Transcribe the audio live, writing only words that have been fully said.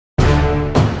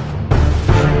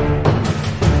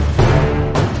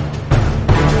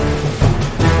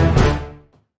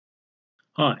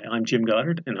Hi, I'm Jim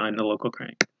Goddard, and I'm the local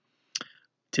crank.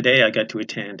 Today I got to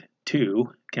attend two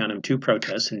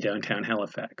protests in downtown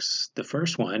Halifax. The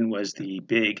first one was the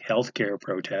big healthcare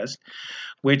protest,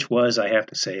 which was, I have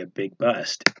to say, a big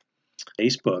bust.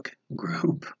 Facebook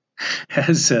group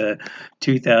has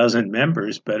 2,000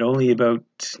 members, but only about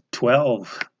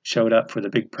 12 showed up for the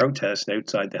big protest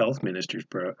outside the health minister's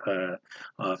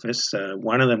office.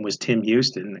 One of them was Tim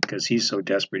Houston, because he's so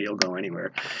desperate he'll go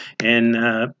anywhere.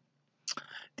 And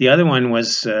the other one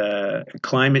was a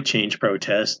climate change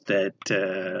protest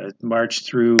that marched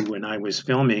through when I was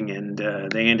filming, and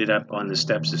they ended up on the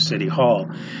steps of City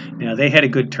Hall. Now, they had a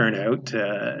good turnout.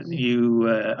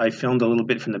 I filmed a little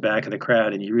bit from the back of the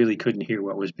crowd, and you really couldn't hear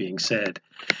what was being said.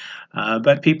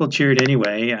 But people cheered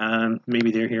anyway.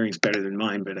 Maybe their hearing's better than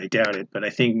mine, but I doubt it. But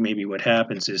I think maybe what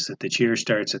happens is that the cheer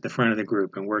starts at the front of the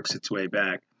group and works its way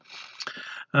back.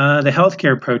 The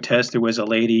healthcare protest, there was a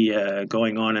lady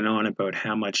going on and on about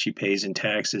how much she pays in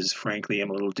taxes. Frankly, I'm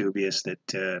a little dubious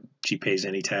that she pays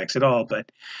any tax at all,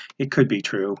 but it could be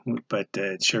true, but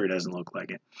it sure doesn't look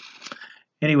like it.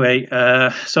 Anyway,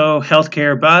 so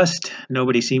healthcare bust.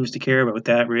 Nobody seems to care about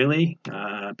that, really.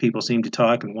 People seem to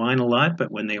talk and whine a lot,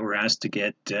 but when they were asked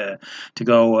to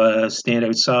go stand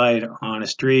outside on a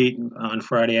street on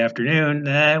Friday afternoon,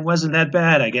 it wasn't that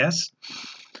bad, I guess.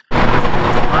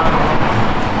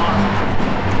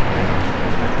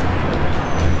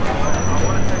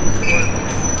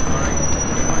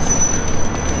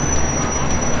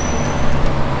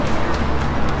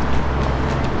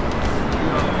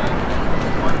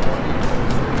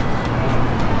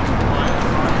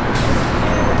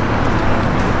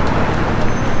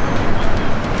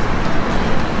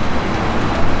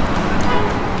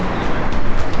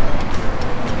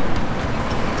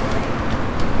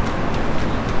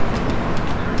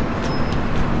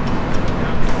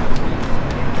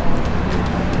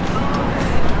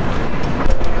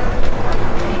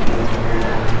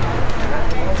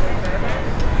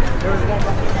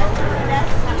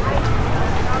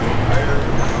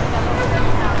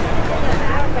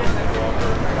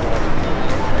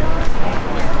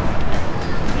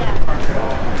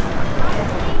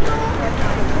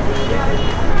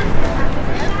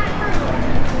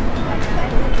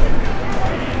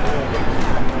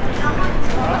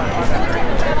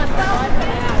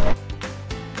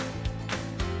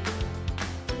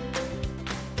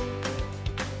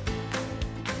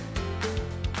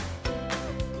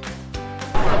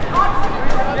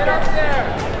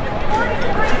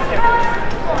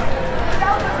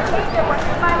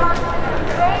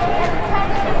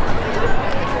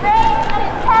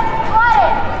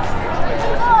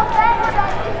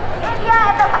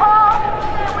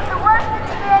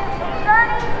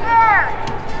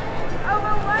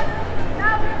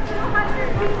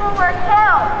 People were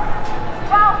killed.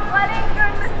 While flooding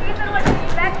during the season was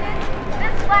expected,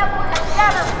 this level has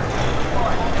never been before.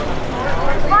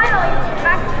 And finally,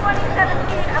 back in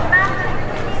 2017, a massive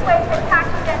heat wave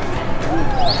attacked Tennessee.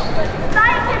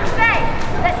 Scientists say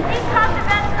that these tough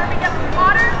events are made up of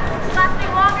water,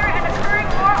 lasting longer and occurring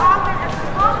more often as the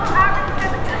global average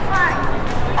temperature climbs.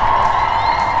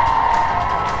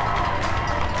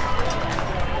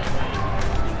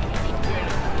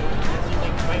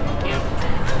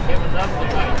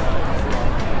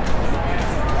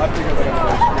 I figured that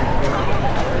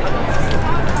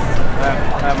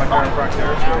I have my car in front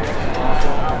there, so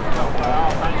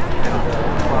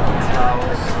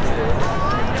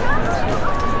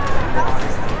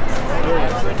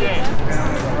Good day.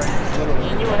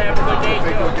 And you will have a good day, too.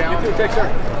 you too, take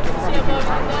care.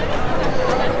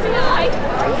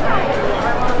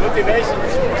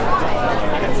 Motivations.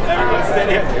 Everyone's sitting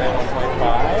here.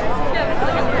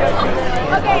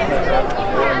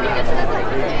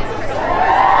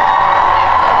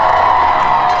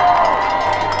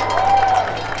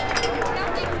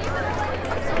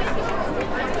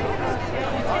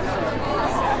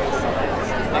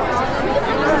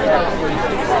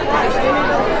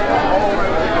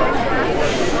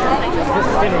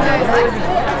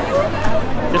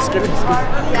 Just kidding. You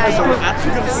guys are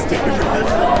actually going to stay.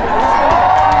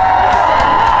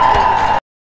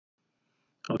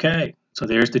 Okay, so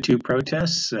there's the two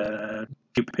protests. A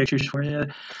few pictures for you,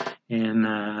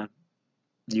 and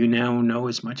you now know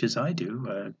as much as I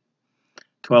do.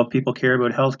 12 people care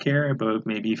about healthcare, about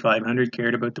maybe 500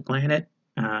 cared about the planet.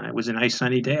 It was a nice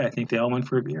sunny day. I think they all went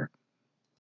for a beer.